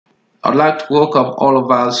I'd like to welcome all of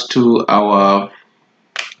us to our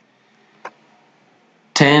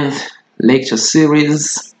 10th lecture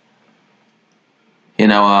series in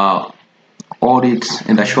our audit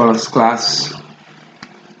and assurance class.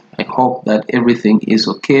 I hope that everything is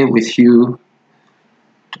okay with you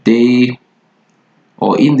today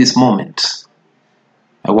or in this moment.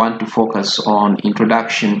 I want to focus on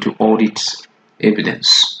introduction to audit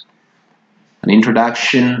evidence. An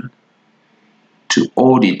introduction to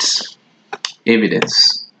audit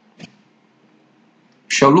evidence. We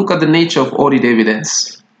shall look at the nature of audit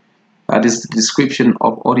evidence. That is the description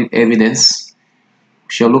of audit evidence.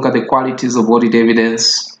 We shall look at the qualities of audit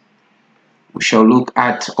evidence. We shall look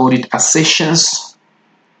at audit assertions,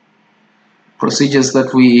 procedures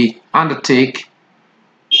that we undertake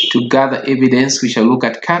to gather evidence. We shall look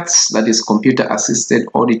at CATs, that is computer-assisted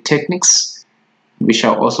audit techniques. We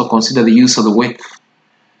shall also consider the use of the work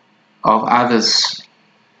of others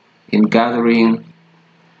in gathering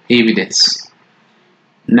evidence.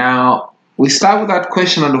 Now, we start with that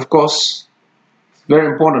question, and of course, it's very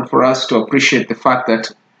important for us to appreciate the fact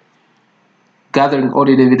that gathering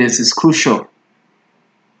audit evidence is crucial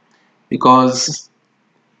because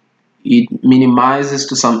it minimizes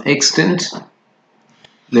to some extent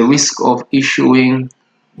the risk of issuing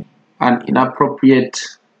an inappropriate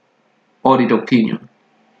audit opinion.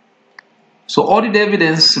 So audit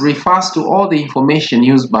evidence refers to all the information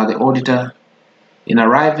used by the auditor in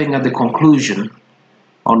arriving at the conclusion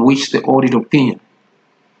on which the audit opinion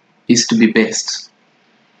is to be based.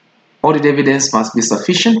 Audit evidence must be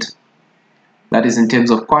sufficient, that is in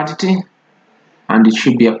terms of quantity, and it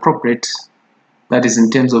should be appropriate, that is in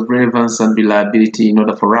terms of relevance and reliability, in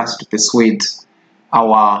order for us to persuade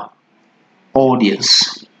our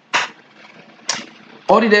audience.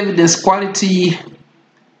 Audit evidence quality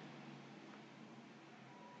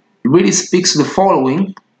really speaks to the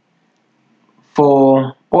following.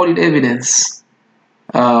 For audit evidence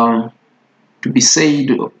to be said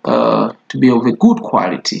to be of a good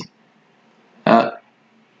quality,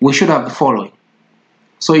 we should have the following.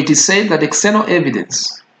 So it is said that external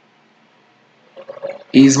evidence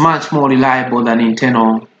is much more reliable than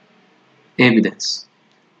internal evidence,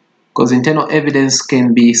 because internal evidence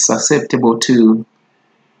can be susceptible to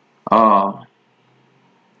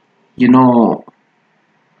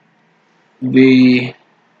the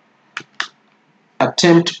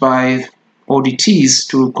attempt by auditees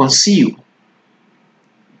to conceal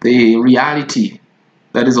the reality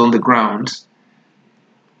that is on the ground.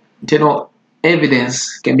 Internal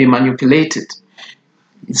evidence can be manipulated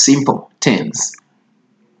in simple terms,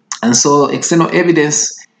 and so external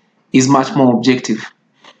evidence is much more objective.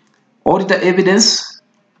 Auditor evidence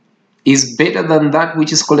is better than that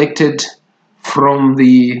which is collected from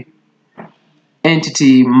the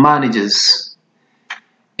entity managers.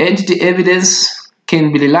 Entity evidence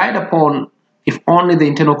can be relied upon if only the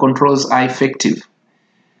internal controls are effective.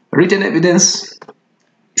 Written evidence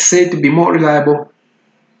is said to be more reliable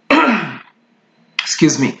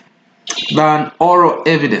than oral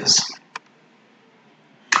evidence.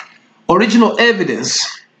 Original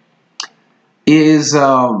evidence is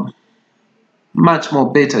much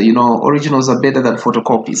more better. Originals are better than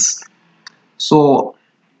photocopies. So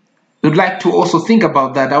we'd like to also think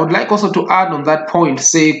about that. I would like also to add on that point,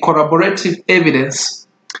 say corroborative evidence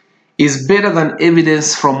is better than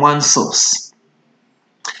evidence from one source.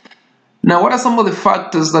 Now, what are some of the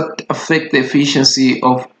factors that affect the efficiency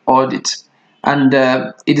of audit? And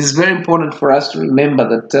it is very important for us to remember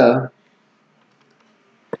that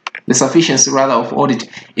the sufficiency rather of audit.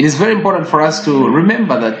 It is very important for us to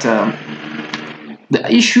remember that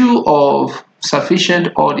the issue of sufficient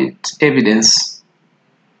audit evidence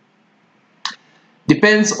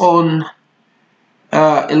depends on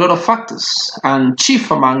a lot of factors, and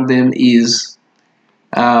chief among them is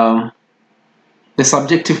the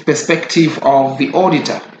subjective perspective of the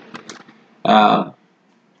auditor,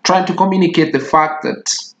 trying to communicate the fact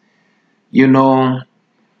that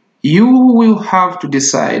you will have to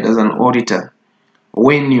decide as an auditor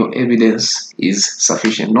when your evidence is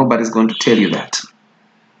sufficient. Nobody's going to tell you that.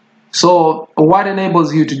 So what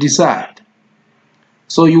enables you to decide?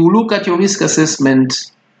 So you look at your risk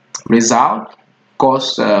assessment result. Of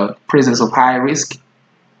course, presence of high risk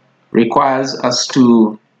requires us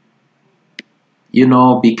to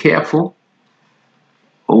be careful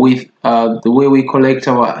with the way we collect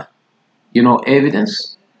our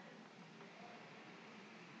evidence.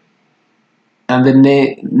 And the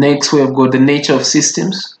next we have got the nature of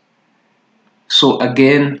systems. So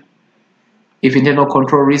again, if internal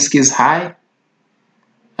control risk is high,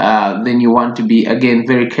 then you want to be again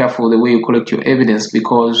very careful the way you collect your evidence,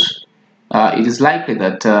 because it is likely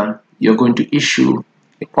that you're going to issue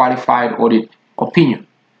a qualified audit opinion.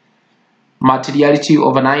 Materiality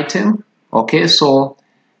of an item. Okay, so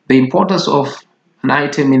the importance of an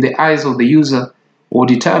item in the eyes of the user will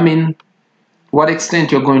determine what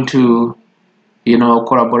extent you're going to,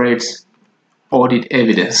 corroborate audit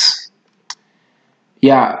evidence.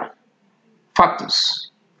 Yeah, factors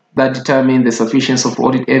that determine the sufficiency of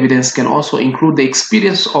audit evidence can also include the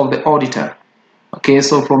experience of the auditor. Okay,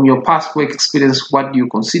 so from your past work experience, what do you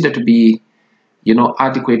consider to be,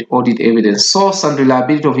 adequate audit evidence? Source and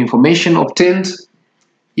reliability of information obtained.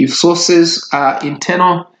 If sources are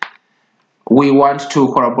internal, we want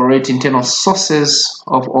to corroborate internal sources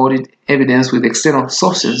of audit evidence with external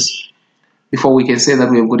sources before we can say that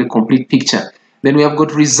we have got a complete picture. Then we have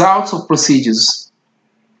got results of procedures.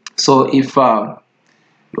 So if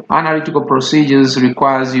analytical procedures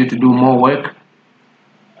requires you to do more work,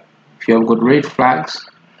 if you have got red flags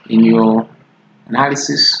in your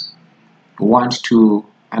analysis, you want to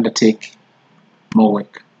undertake more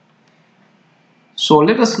work. So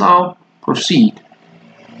let us now proceed.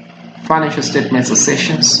 Financial statements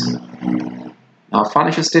assertions. Now,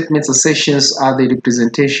 financial statements assertions are the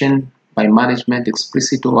representation by management,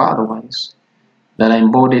 explicit or otherwise, that are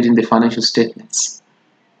embodied in the financial statements.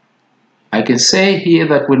 I can say here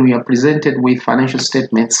that when we are presented with financial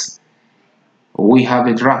statements, we have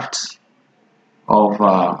a draft of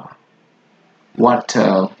what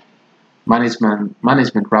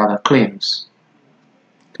management rather claims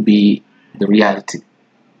to be the reality.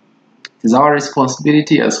 It is our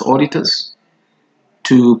responsibility as auditors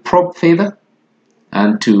to probe further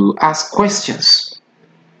and to ask questions,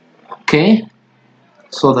 okay,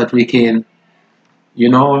 so that we can,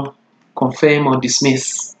 confirm or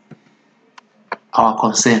dismiss our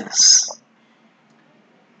concerns.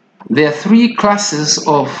 There are three classes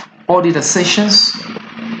of audit assertions,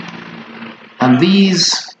 and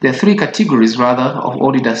there are three categories rather of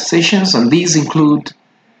audit assertions, and these include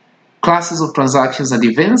classes of transactions and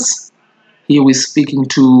events. Here we're speaking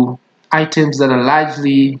to items that are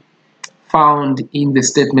largely found in the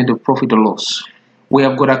statement of profit or loss. We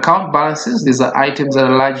have got account balances. These are items that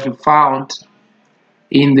are largely found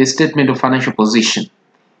in the statement of financial position.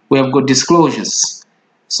 We have got disclosures.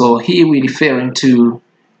 So here we're referring to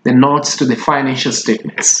the notes to the financial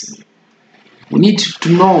statements. We need to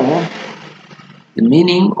know the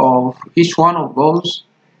meaning of each one of those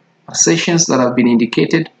assertions that have been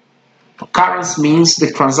indicated. Occurrence means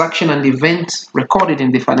the transaction and event recorded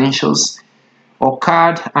in the financials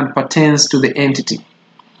occurred and pertains to the entity.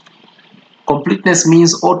 Completeness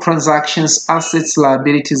means all transactions, assets,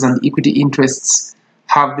 liabilities, and equity interests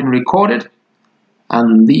have been recorded,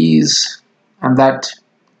 and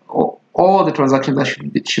all the transactions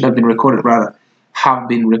that should have been recorded rather have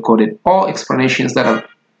been recorded. All explanations that have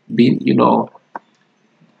been,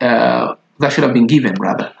 that should have been given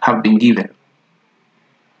rather have been given.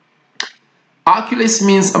 Accuracy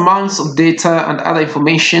means amounts of data and other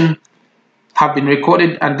information have been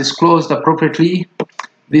recorded and disclosed appropriately.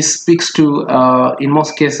 This speaks to, in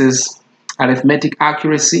most cases, arithmetic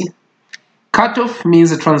accuracy. Cutoff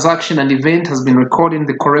means a transaction and event has been recorded in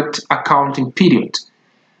the correct accounting period.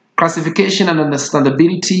 Classification and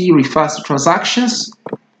understandability refers to transactions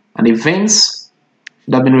and events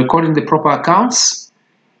that have been recorded in the proper accounts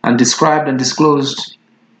and described and disclosed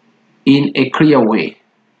in a clear way.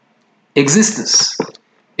 Existence.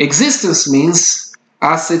 Existence means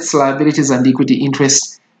assets, liabilities, and equity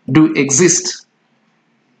interests do exist.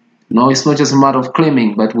 No, it's not just a matter of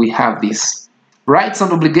claiming, but we have this. Rights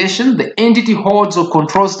and obligation. The entity holds or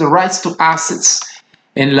controls the rights to assets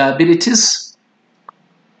and liabilities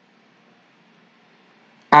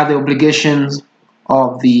are the obligations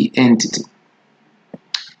of the entity.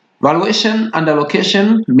 Valuation and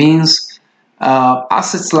allocation means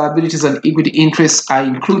assets, liabilities, and equity interests are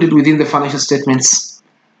included within the financial statements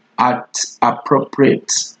at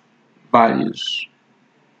appropriate values.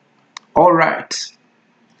 All right.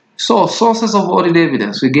 So, sources of audit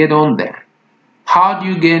evidence, we get on there. How do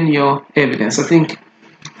you gain your evidence? I think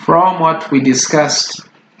from what we discussed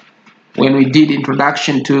when we did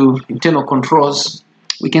introduction to internal controls,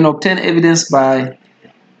 we can obtain evidence by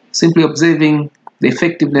simply observing the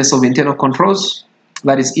effectiveness of internal controls,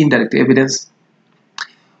 that is indirect evidence,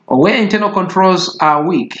 or where internal controls are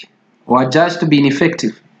weak or are judged to be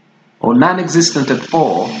ineffective or non-existent at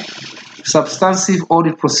all. Substantive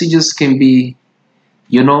audit procedures can be,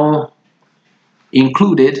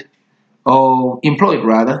 included or employed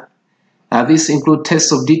rather. These include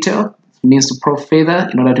tests of detail, means to probe further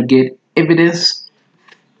in order to get evidence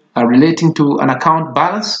relating to an account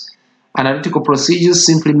balance. Analytical procedures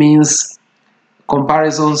simply means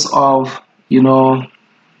comparisons of,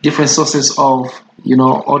 different sources of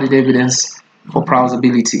audit evidence for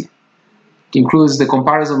plausibility. It includes the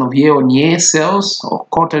comparison of year-on-year sales or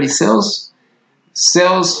quarterly sales,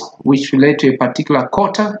 sales which relate to a particular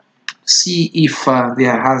quarter, see if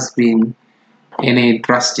there has been any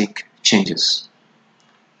drastic changes.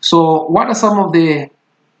 So what are some of the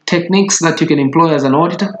techniques that you can employ as an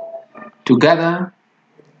auditor to gather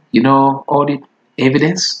audit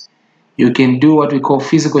evidence? You can do what we call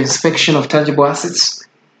physical inspection of tangible assets.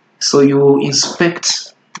 So you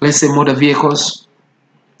inspect, let's say, motor vehicles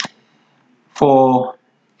for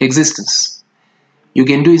existence. You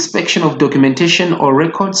can do inspection of documentation or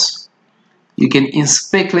records. You can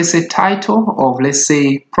inspect, let's say, title of, let's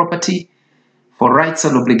say, property for rights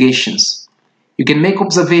and obligations. You can make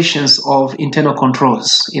observations of internal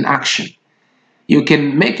controls in action. You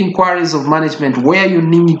can make inquiries of management where you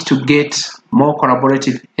need to get more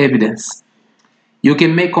corroborative evidence. You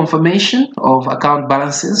can make confirmation of account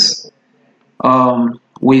balances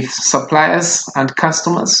with suppliers and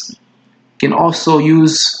customers. You can also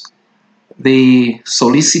use the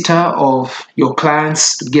solicitor of your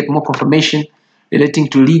clients to get more confirmation relating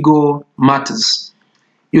to legal matters.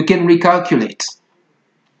 You can recalculate,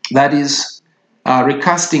 that is,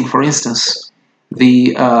 recasting, for instance,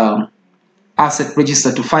 the asset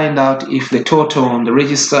register to find out if the total on the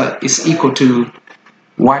register is equal to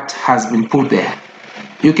what has been put there.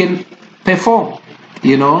 You can perform,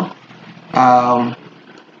 you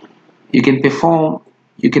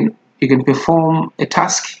can perform a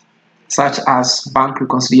task such as bank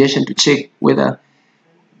reconciliation to check whether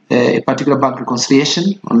a particular bank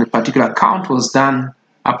reconciliation on a particular account was done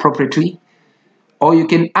appropriately. Or you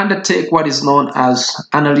can undertake what is known as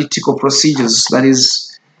analytical procedures, that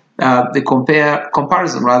is the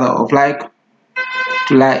comparison of like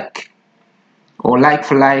to like or like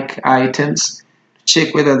for like items to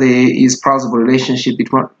check whether there is plausible relationship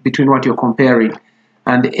between what you're comparing,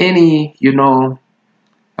 and any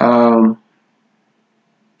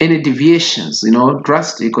deviations,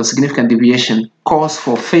 drastic or significant deviation, calls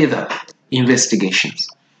for further investigations.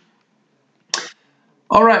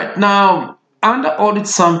 All right, now under audit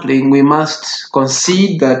sampling, we must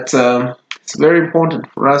concede that it's very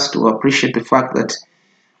important for us to appreciate the fact that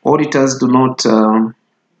auditors do not,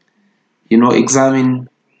 examine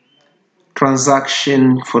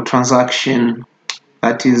transaction for transaction,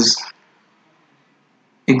 that is,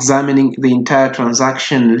 examining the entire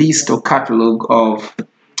transaction list or catalog of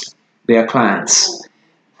their clients.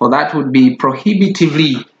 For that would be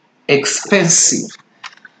prohibitively expensive.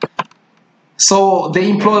 So they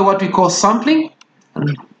employ what we call sampling.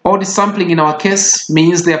 Audit sampling in our case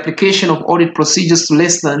means the application of audit procedures to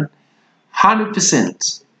less than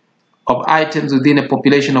 100% of items within a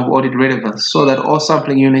population of audit relevance, so that all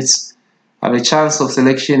sampling units have a chance of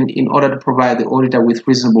selection in order to provide the auditor with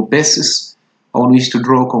reasonable basis on which to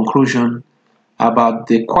draw a conclusion about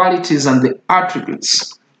the qualities and the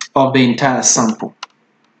attributes of the entire sample.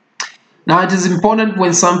 Now, it is important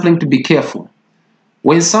when sampling to be careful.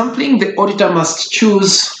 When sampling, the auditor must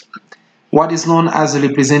choose what is known as a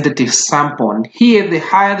representative sample. And here, the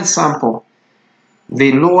higher the sample,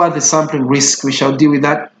 the lower the sampling risk. We shall deal with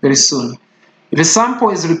that very soon. If a sample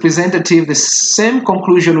is representative, the same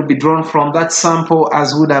conclusion will be drawn from that sample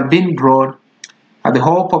as would have been drawn had the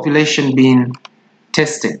whole population been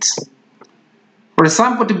tested. For a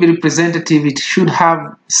sample to be representative, it should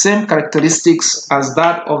have same characteristics as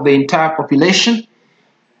that of the entire population.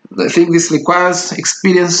 I think this requires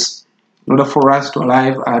experience in order for us to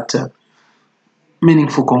arrive at a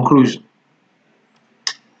meaningful conclusion.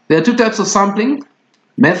 There are two types of sampling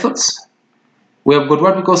methods. We have got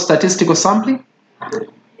what we call statistical sampling.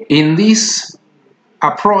 In this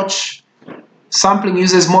approach, sampling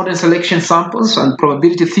uses modern selection samples and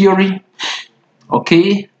probability theory.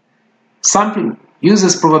 Okay, sampling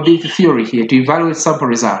uses probability theory here to evaluate sample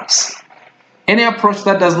results. Any approach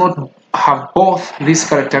that does not have both these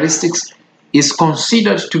characteristics is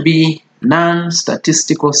considered to be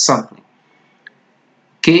non-statistical sampling.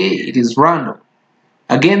 Okay, it is random.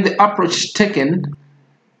 Again, the approach taken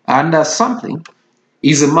under sampling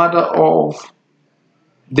is a matter of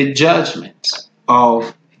the judgment of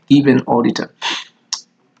a given auditor.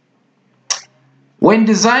 When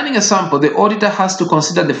designing a sample, the auditor has to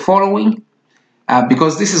consider the following,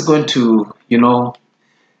 because this is going to,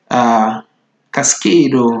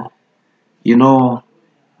 cascade or,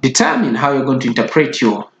 determine how you're going to interpret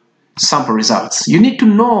your sample results. You need to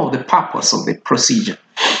know the purpose of the procedure.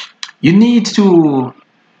 You need to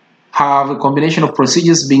have a combination of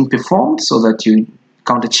procedures being performed so that you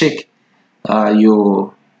counter-check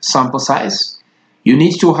your sample size. You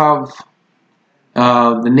need to have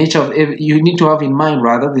the nature of you need to have in mind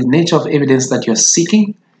rather the nature of evidence that you're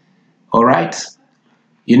seeking. All right.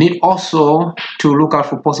 You need also to look out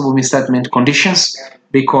for possible misstatement conditions,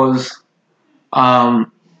 because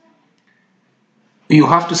you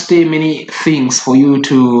have to state many things for you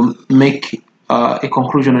to make a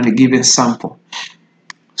conclusion on a given sample.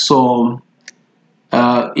 So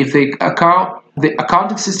if the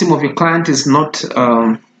accounting system of your client is not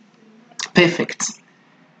perfect,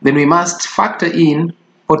 then we must factor in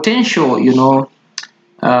potential,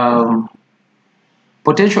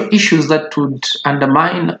 potential issues that would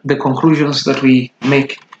undermine the conclusions that we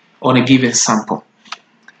make on a given sample.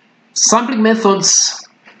 Sampling methods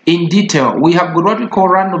in detail. We have got what we call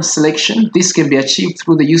random selection. This can be achieved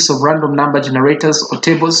through the use of random number generators or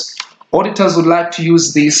tables. Auditors would like to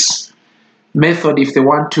use this method if they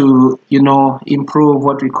want to, improve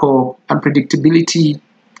what we call unpredictability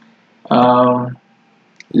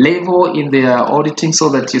level in their auditing, so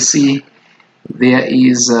that you see there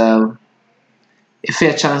is a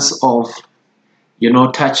fair chance of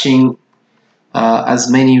touching as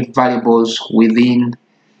many variables within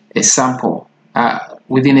a sample,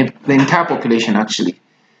 within the entire population, actually.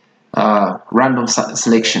 Random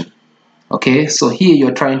selection. Okay, so here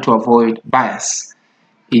you're trying to avoid bias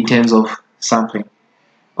in terms of sampling.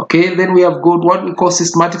 Okay, then we have got what we call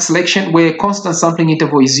systematic selection, where a constant sampling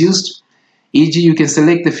interval is used. E.g., you can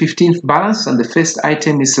select the 15th balance and the first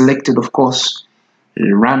item is selected, of course,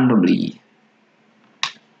 randomly.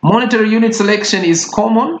 Monetary unit selection is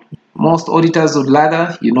common. Most auditors would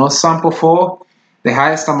rather, sample for the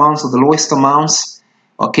highest amounts or the lowest amounts,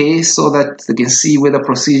 okay, so that they can see whether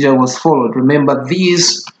procedure was followed. Remember,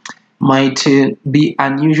 these might be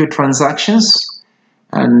unusual transactions,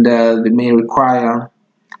 and they may require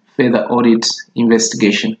further audit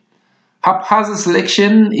investigation. Haphazard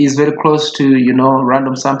selection is very close to,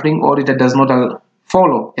 random sampling. Auditor does not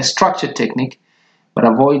follow a structured technique, but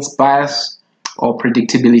avoids bias or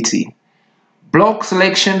predictability. Block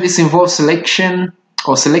selection, this involves selection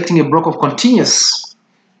or selecting a block of continuous,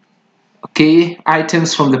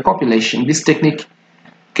 items from the population. This technique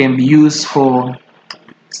can be used for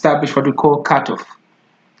establish what we call cutoff,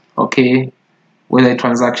 whether a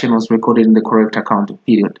transaction was recorded in the correct accounting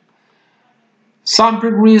period.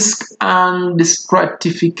 Sampling risk and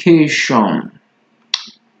stratification.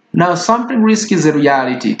 Now, sampling risk is a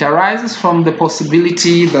reality. It arises from the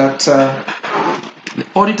possibility that the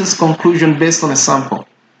auditor's conclusion based on a sample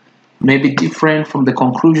may be different from the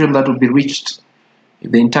conclusion that would be reached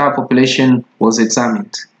if the entire population was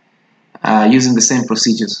examined using the same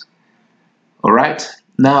procedures. All right.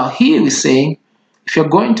 Now, here we're saying if you're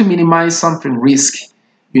going to minimize sampling risk,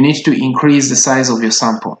 you need to increase the size of your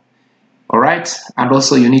sample. All right. And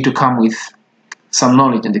also you need to come with some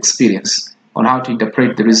knowledge and experience on how to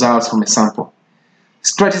interpret the results from a sample.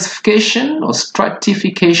 Stratification or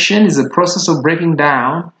stratification is a process of breaking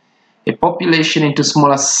down a population into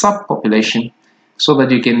smaller subpopulations so that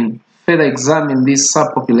you can further examine these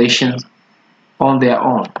subpopulations on their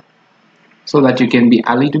own, so that you can be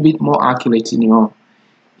a little bit more accurate in your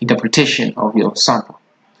interpretation of your sample.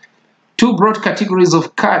 Two broad categories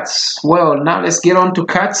of cuts. Well, now let's get on to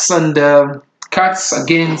cuts. And cuts,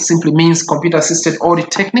 again, simply means computer-assisted audit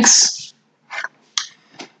techniques.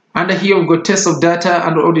 Under here, we've got test of data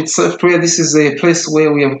and audit software. This is a place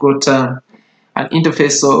where we have got an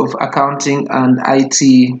interface of accounting and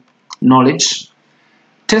IT knowledge.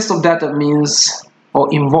 Test of data means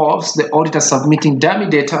or involves the auditor submitting dummy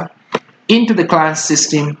data into the client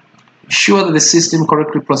system, ensure that the system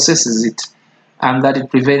correctly processes it and that it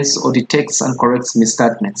prevents or detects and corrects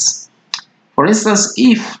misstatements. For instance,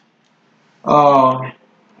 if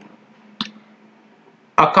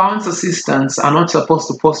accounts assistants are not supposed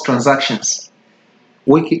to post transactions,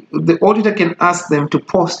 the auditor can ask them to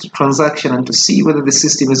post a transaction and to see whether the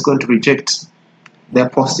system is going to reject their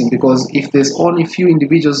posting, because if there's only a few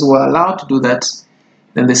individuals who are allowed to do that,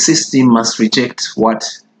 then the system must reject what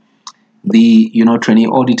the trainee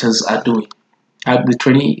auditors are doing, the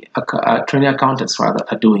trainee accountants rather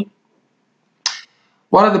are doing.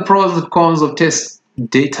 What are the pros and cons of test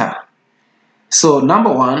data? So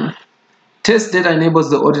number one, test data enables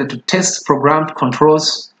the auditor to test programmed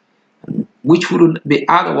controls which wouldn't be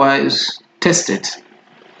otherwise tested.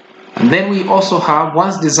 And then we also have,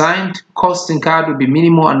 once designed, cost incurred will be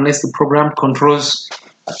minimal unless the programmed controls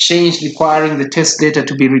are changed, requiring the test data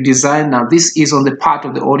to be redesigned. Now, this is on the part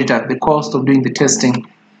of the auditor. The cost of doing the testing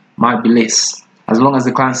might be less, as long as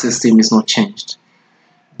the client system is not changed.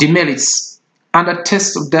 Demerits. Under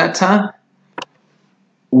test of data,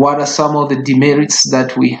 what are some of the demerits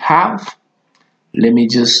that we have? Let me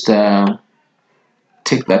just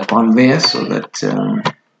take that one there so that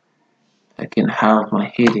I can have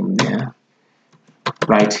my heading there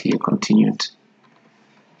right here, continued.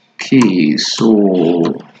 Okay,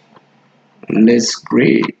 so let's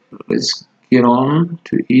get on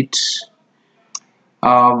to it.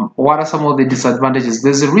 What are some of the disadvantages?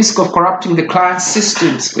 There's a risk of corrupting the client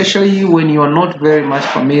system, especially when you are not very much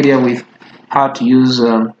familiar with how to use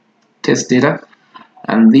test data.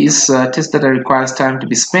 And this test data requires time to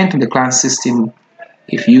be spent in the client system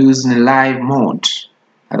if used in a live mode.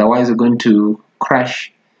 Otherwise, you're going to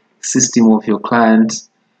crash the system of your client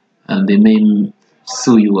and they may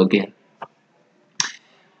sue you again.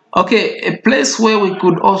 Okay, a place where we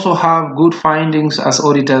could also have good findings as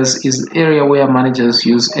auditors is the area where managers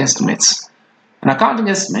use estimates. An accounting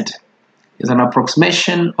estimate is an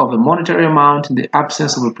approximation of a monetary amount in the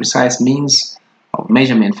absence of a precise means of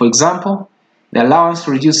measurement. For example, the allowance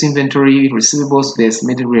to reduce inventory receivables to the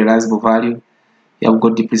estimated realizable value. You have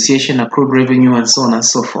got depreciation, accrued revenue, and so on and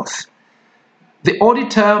so forth. The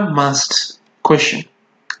auditor must question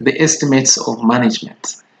the estimates of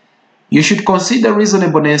management. You should consider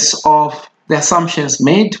reasonableness of the assumptions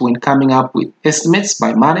made when coming up with estimates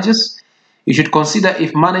by managers. You should consider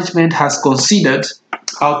if management has considered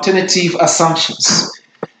alternative assumptions.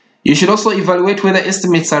 You should also evaluate whether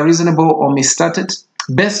estimates are reasonable or misstated,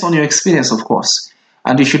 based on your experience, of course.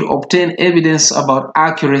 And you should obtain evidence about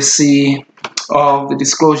accuracy of the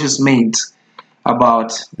disclosures made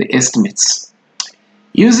about the estimates.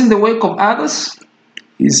 Using the work of others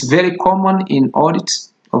is very common in audit.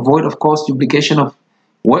 Avoid, of course, duplication of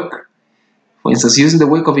work. For instance, using the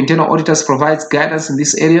work of internal auditors provides guidance in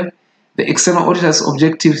this area. The external auditor's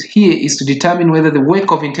objective here is to determine whether the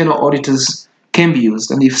work of internal auditors can be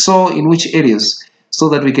used, and if so, in which areas, so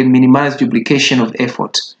that we can minimize duplication of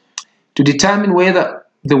effort. To determine whether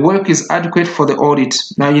the work is adequate for the audit.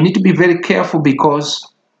 Now, you need to be very careful because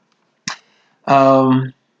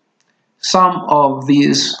some of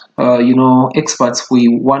these, experts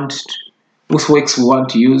whose works we want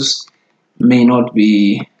to use may not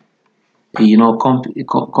be,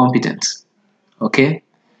 competent. Okay.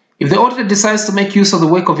 If the auditor decides to make use of the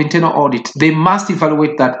work of internal audit, they must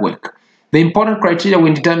evaluate that work. The important criteria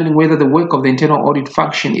when determining whether the work of the internal audit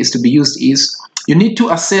function is to be used is you need to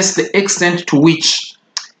assess the extent to which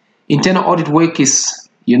internal audit work is,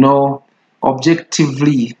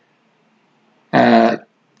 objectively, the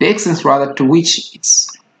extent rather to which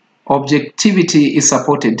its objectivity is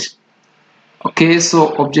supported. Okay,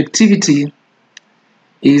 so objectivity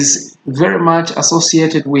is very much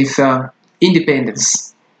associated with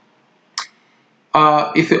independence.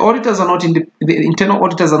 If the auditors are not the internal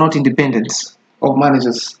auditors are not independent of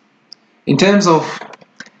managers in terms of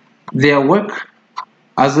their work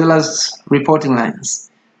as well as reporting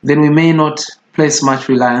lines, then we may not place much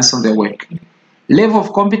reliance on their work. Level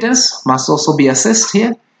of competence must also be assessed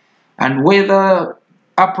here, and whether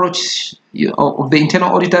approach of the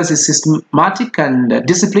internal auditors is systematic and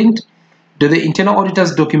disciplined. Do the internal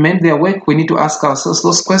auditors document their work? We need to ask ourselves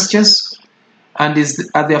those questions. And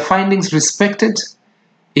are their findings respected?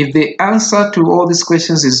 If the answer to all these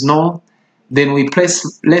questions is no, then we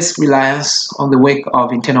place less reliance on the work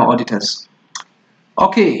of internal auditors.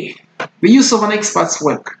 Okay, the use of an expert's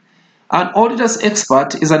work. An auditor's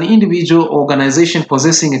expert is an individual or organization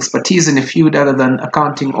possessing expertise in a field other than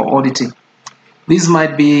accounting or auditing. These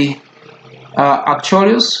might be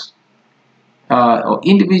actuarials or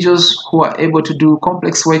individuals who are able to do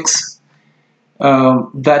complex works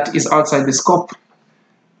that is outside the scope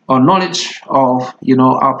or knowledge of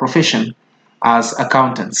our profession as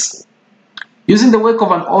accountants. Using the work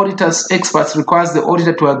of an auditor's experts requires the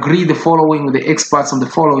auditor to agree the following with the experts on the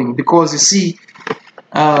following, because you see,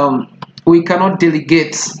 we cannot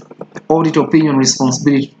delegate audit opinion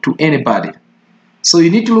responsibility to anybody. So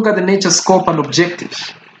you need to look at the nature, scope, and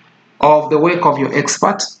objective of the work of your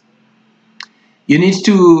expert. You need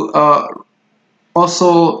to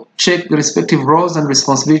also check the respective roles and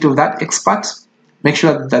responsibility of that expert. Make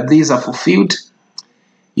sure that these are fulfilled.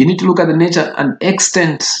 You need to look at the nature and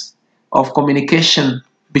extent of communication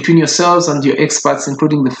between yourselves and your experts,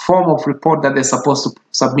 including the form of report that they're supposed to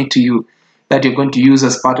submit to you that you're going to use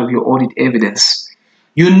as part of your audit evidence.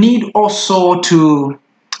 You need also to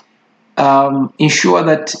ensure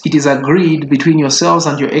that it is agreed between yourselves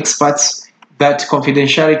and your experts that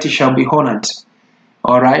confidentiality shall be honored.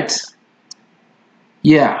 All right?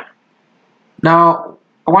 Yeah. Now,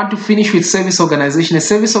 I want to finish with service organization. A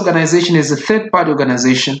service organization is a third-party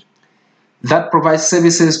organization that provides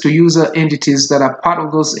services to user entities that are part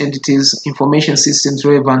of those entities' information systems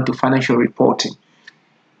relevant to financial reporting.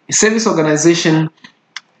 A service organization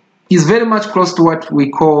is very much close to what we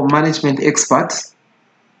call management experts,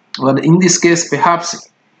 But in this case, perhaps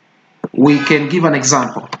we can give an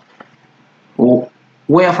example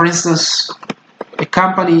where, for instance, a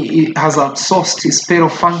company has outsourced its payroll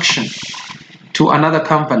function to another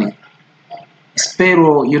company, its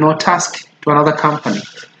payroll, task to another company.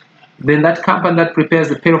 Then that company that prepares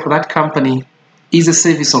the payroll for that company is a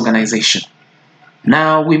service organization.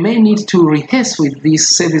 Now, we may need to rehearse with this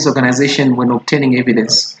service organization when obtaining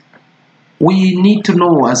evidence. We need to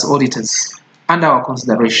know as auditors, under our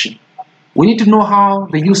consideration, we need to know how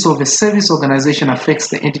the use of a service organization affects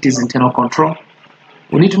the entity's internal control.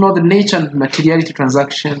 We need to know the nature and materiality of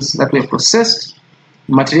transactions that were processed,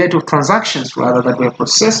 materiality of transactions rather that were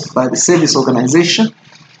processed by the service organization.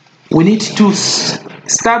 We need to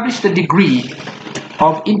establish the degree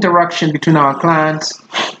of interaction between our clients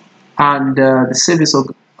and the service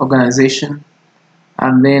organization.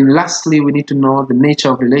 And then lastly, we need to know the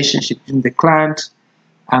nature of relationship between the client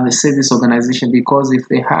and the service organization, because if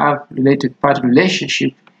they have related party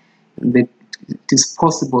relationship, it is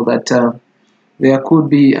possible that there could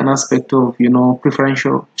be an aspect of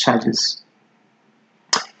preferential charges.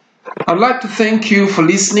 I'd like to thank you for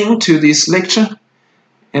listening to this lecture,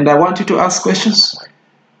 and I want you to ask questions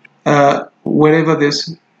wherever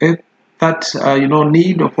there's that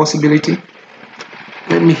need or possibility.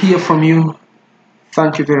 Let me hear from you.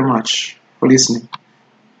 Thank you very much for listening.